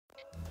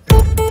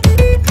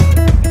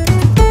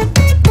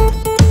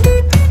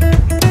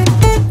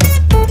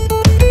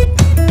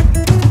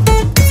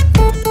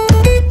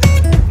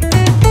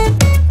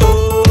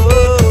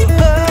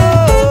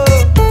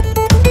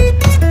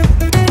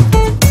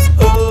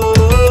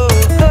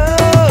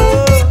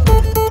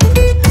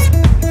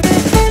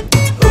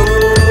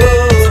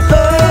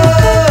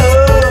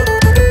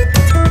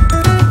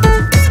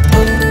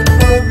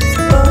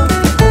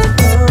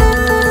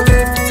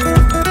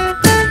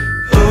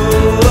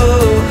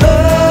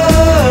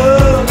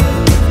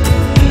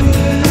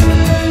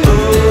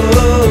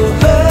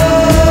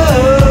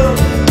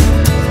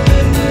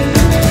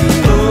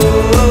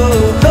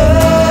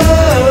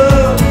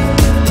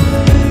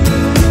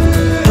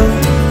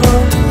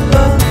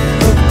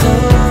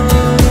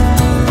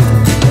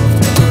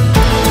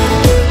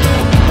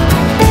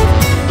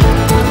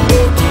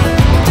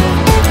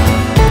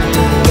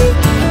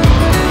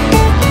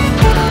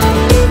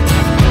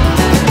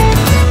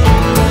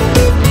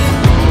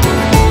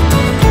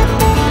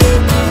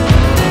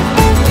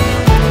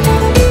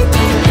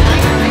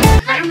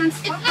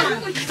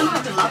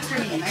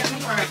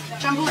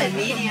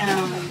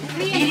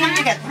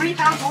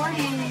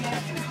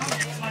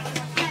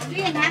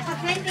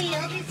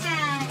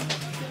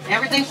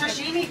Everything's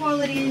sashimi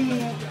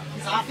quality.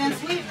 Soft and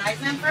sweet, nice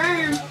and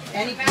firm.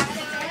 Any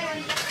basket.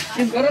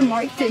 She's got a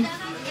marketing.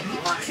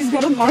 She's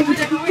got a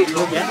marketing.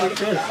 Yeah, it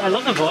is. I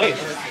love the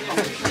voice.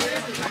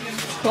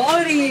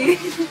 Quality.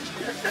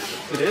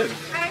 It is.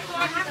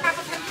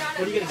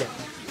 What are you gonna get?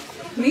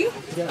 Me?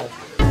 Yeah.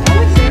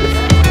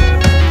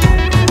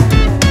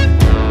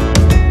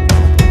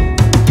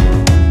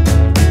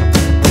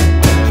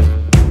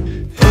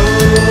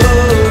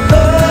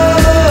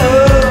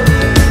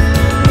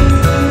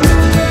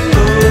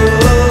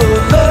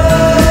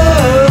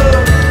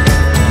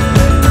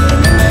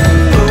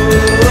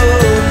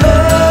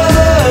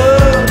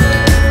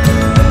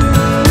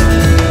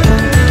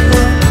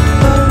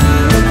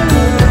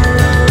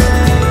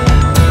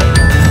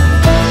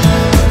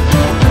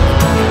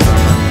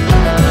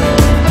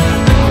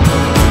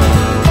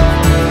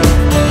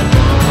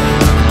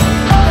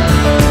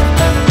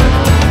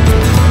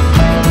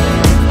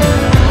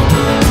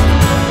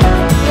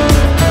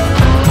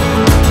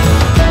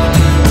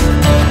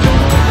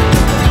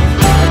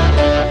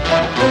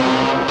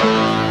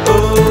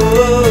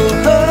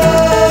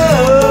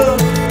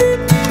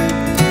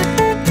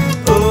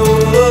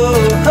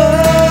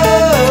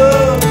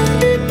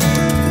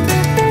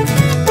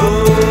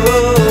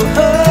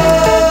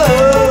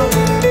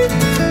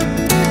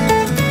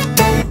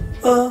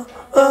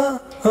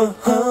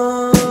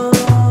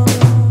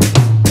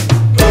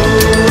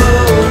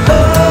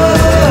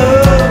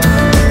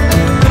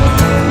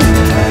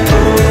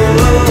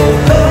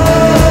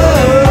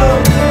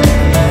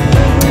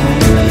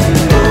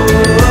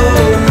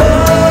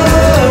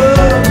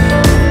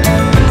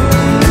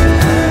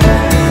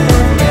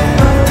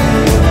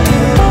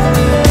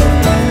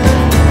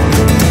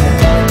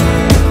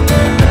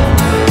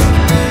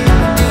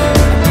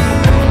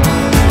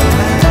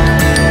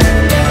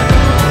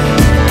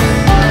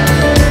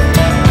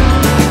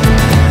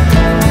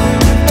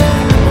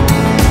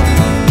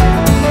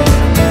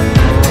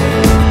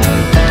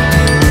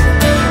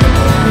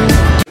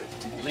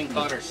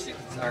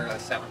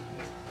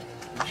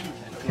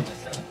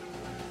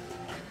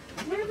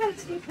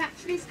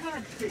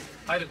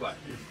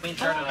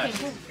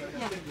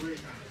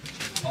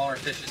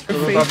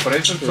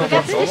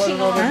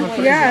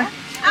 Yeah.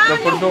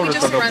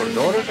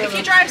 If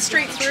you drive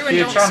straight through and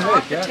don't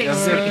stop, it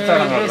takes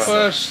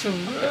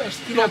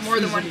not more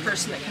than one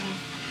person that can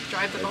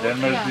drive the boat.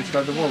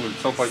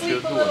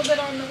 Sleep a little bit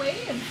on the way.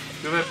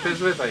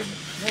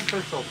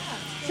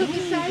 So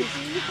besides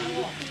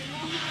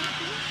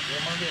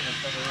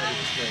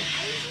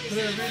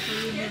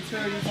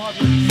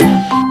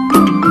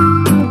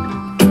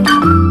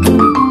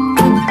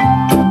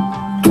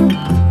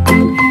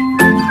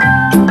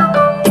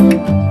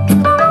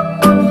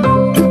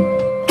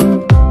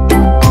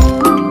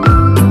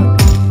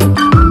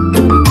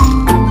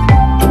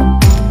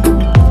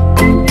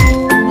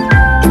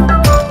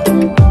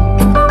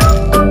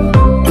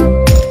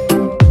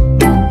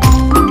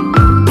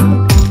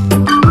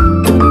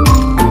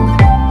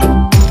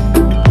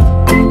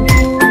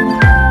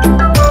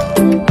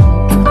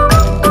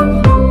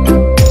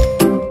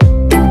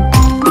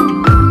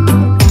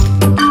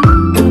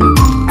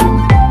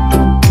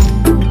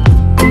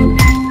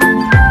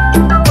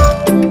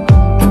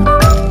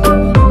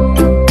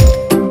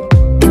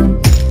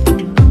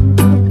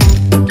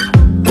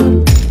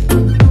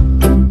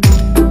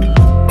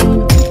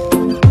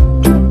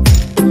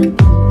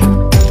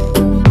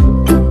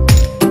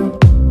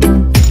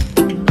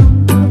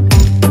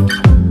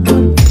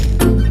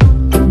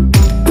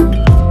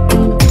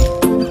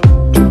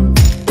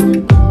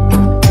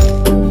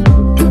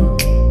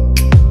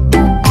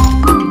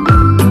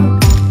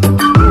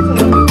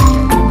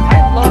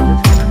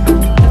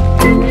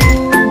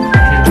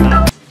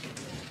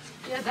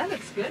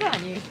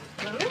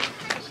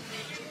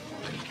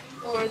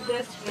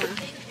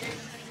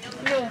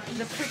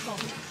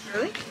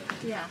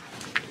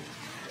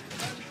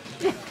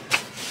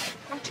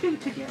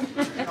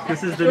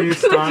This is the new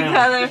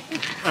style.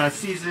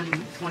 Season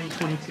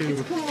 2022.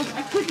 it's cool.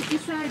 I couldn't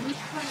decide which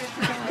color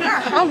to buy.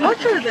 How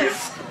much are they?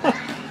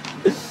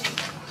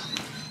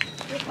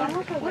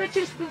 What did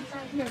you spoon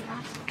right here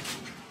last?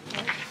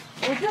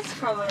 Oh, this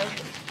color.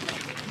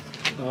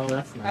 Oh,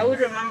 that's nice. I would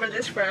remember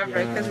this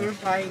forever because we're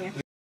buying it.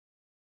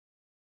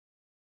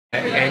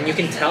 And you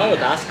can tell a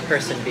Basque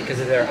person because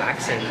of their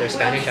accent, their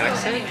Spanish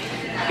accent,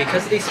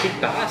 because they speak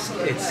Basque.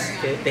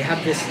 They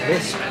have this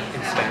lisp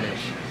in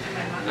Spanish,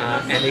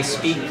 and they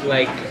speak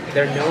like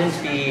they're known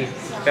to be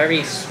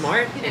very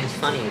smart and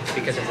funny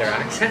because of their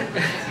accent.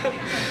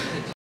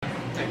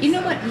 You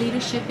know what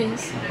leadership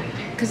is?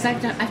 Because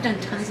I've done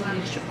tons of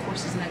leadership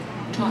courses and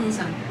I've taught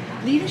some.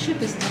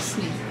 Leadership is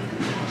listening.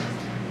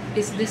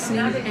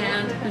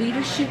 And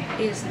leadership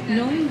is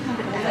knowing how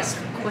to ask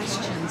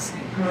questions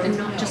and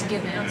not just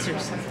give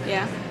answers.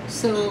 Yeah.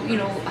 So, you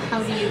know,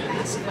 how do you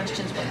ask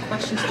questions? What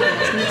questions do you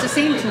ask? And it's the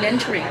same as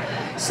mentoring.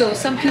 So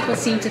some people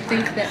seem to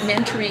think that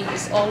mentoring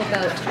is all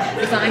about,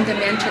 if I'm the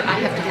mentor, I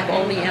have to have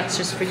all the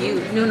answers for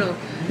you. No.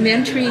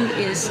 Mentoring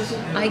is,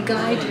 I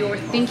guide your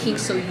thinking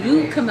so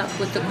you come up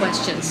with the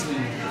questions.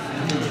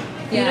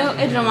 You know,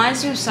 it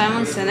reminds me of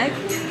Simon Sinek.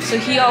 So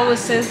he always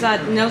says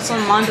that Nelson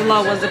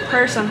Mandela was the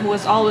person who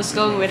was always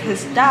going with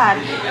his dad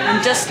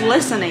and just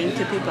listening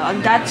to people,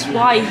 and that's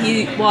why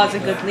he was a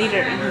good leader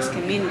in his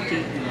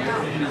community.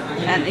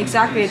 And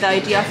exactly the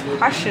idea of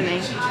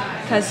questioning,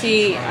 because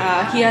he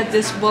had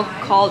this book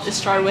called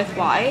Start With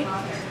Why.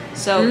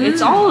 So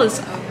it's always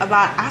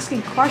about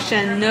asking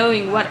questions,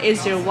 knowing what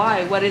is your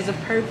why, what is the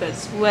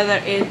purpose,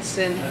 whether it's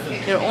in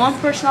your own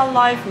personal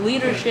life,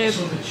 leadership,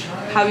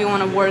 how you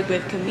want to work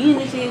with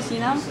communities, you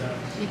know?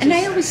 And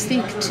I always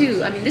think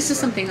too, I mean, this is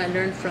something I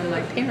learned from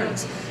my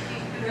parents,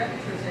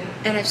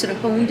 and I've sort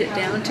of honed it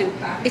down to,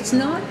 it's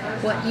not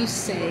what you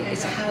say,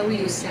 it's how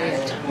you say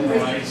it.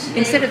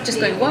 Instead of just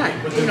going, why?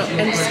 You know,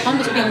 and it's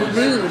almost being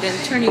rude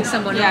and turning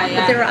someone off.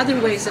 But there are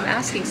other ways of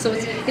asking. So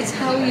it's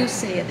how you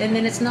say it, and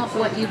then it's not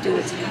what you do,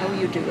 it's how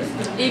you do it.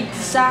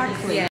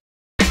 Exactly. Yeah.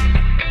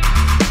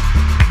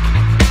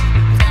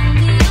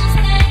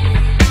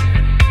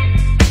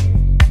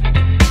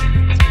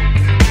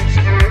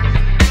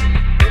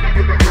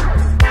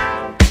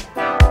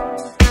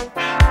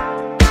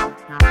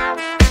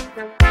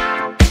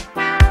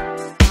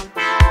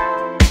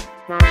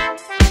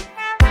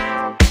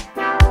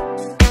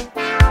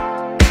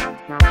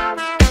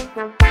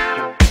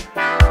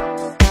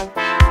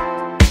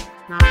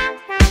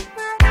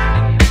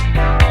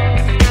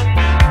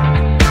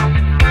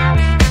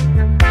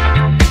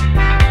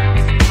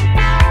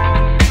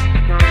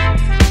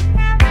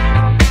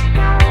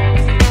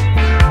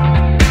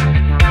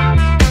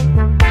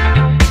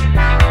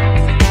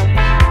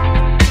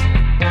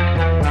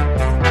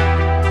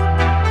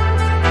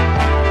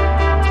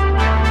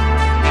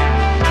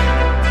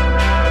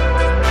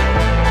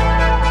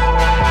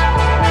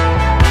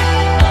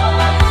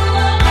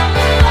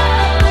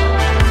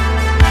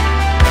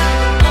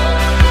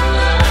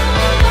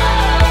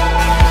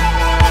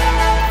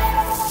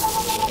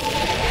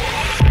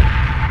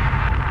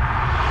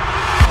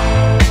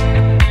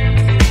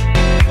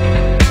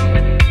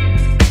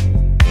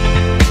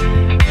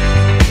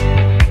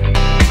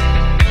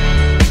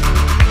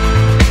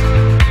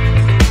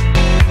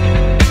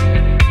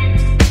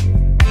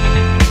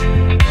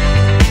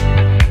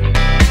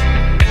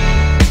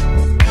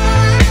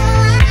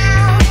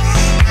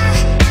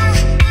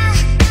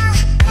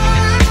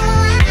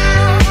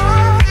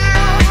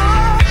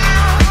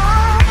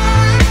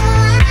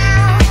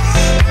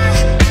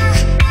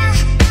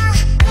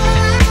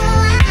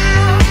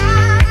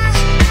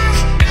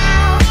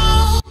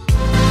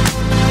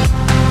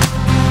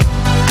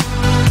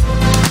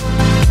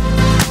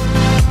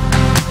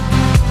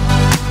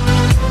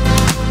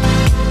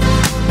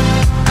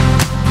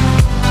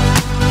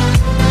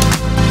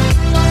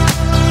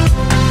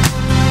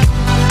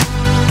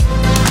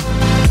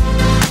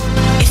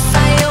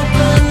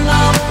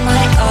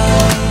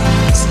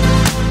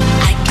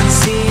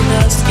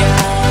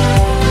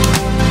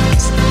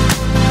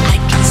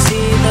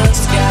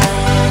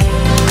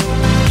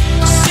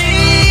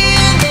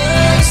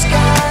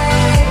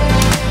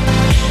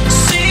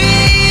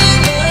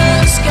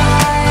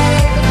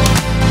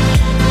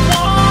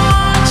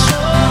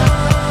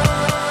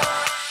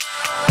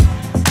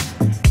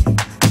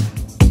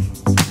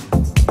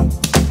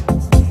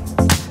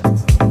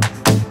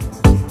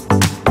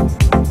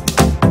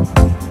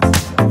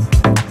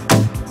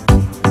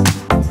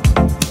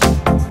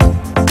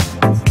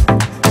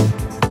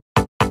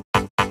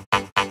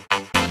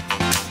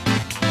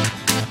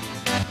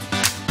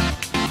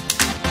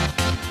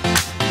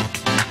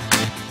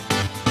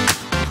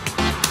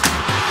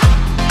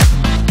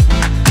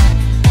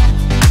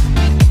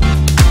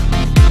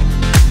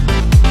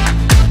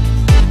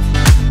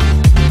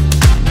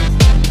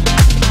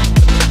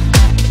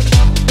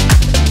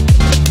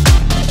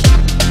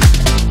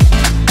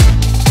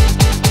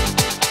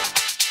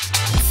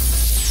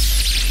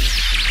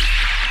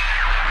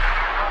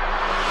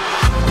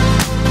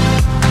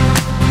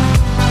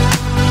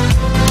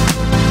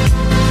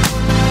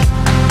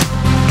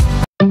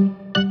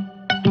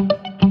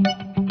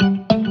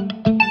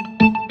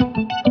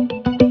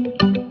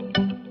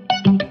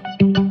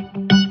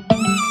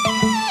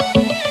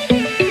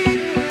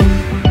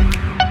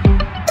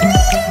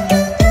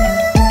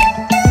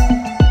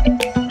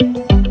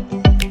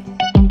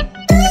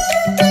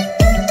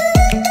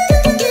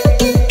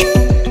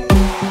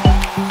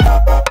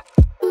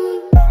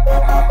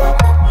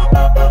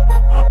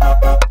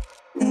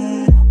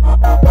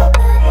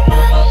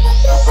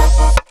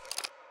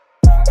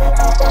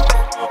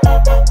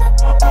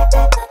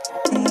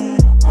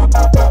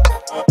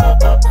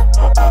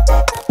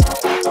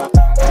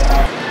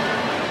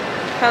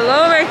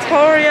 Hello,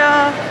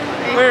 Victoria.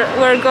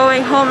 We're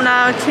going home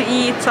now to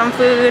eat some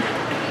food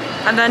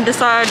and then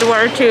decide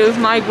where to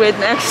migrate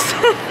next.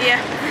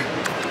 Yeah.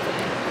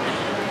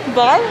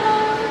 Bye.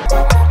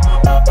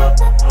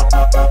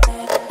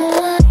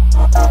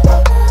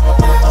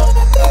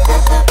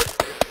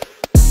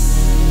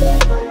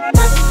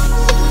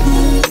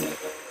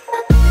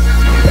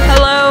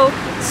 Hello.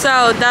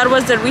 So that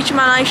was the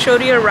Richmond I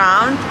showed you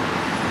around,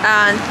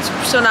 and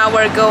so now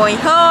we're going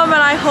home,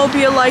 and I hope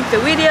you liked the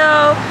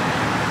video.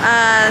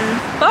 and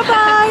bye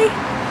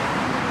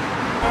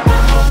bye.